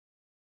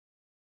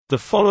The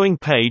following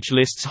page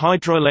lists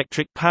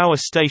hydroelectric power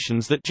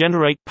stations that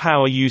generate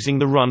power using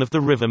the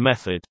run-of-the-river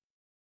method.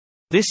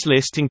 This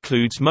list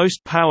includes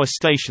most power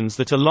stations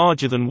that are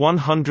larger than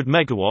 100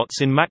 MW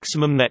in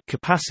maximum net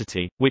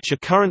capacity, which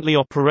are currently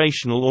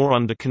operational or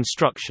under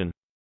construction.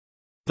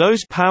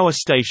 Those power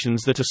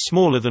stations that are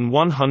smaller than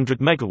 100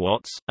 MW,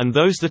 and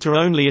those that are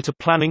only at a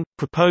planning,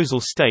 proposal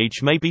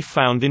stage may be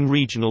found in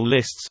regional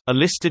lists, are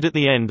listed at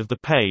the end of the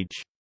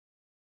page.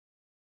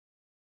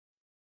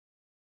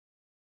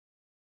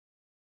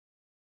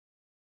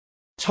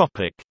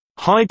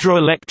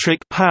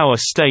 Hydroelectric power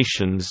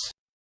stations.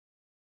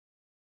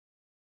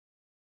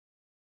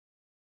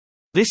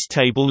 This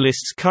table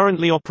lists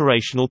currently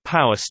operational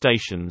power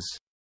stations.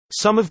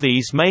 Some of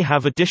these may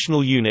have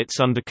additional units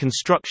under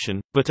construction,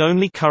 but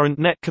only current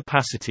net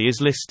capacity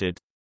is listed.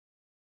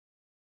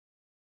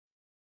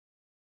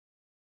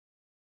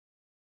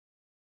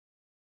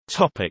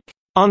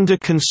 Under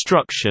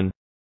construction.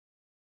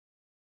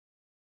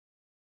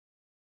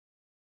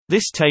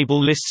 This table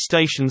lists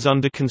stations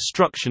under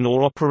construction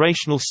or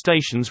operational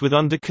stations with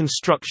under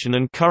construction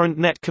and current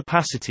net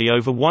capacity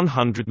over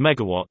 100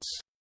 MW.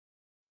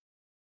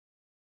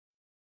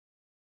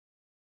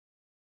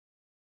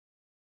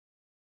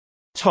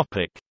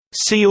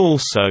 See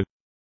also: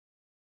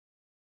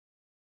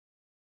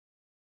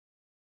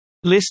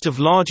 List of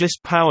largest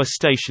power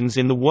stations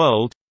in the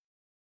world,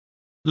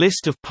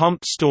 List of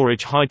pumped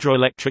storage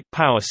hydroelectric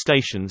power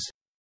stations,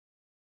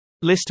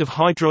 List of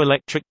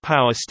hydroelectric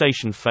power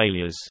station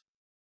failures.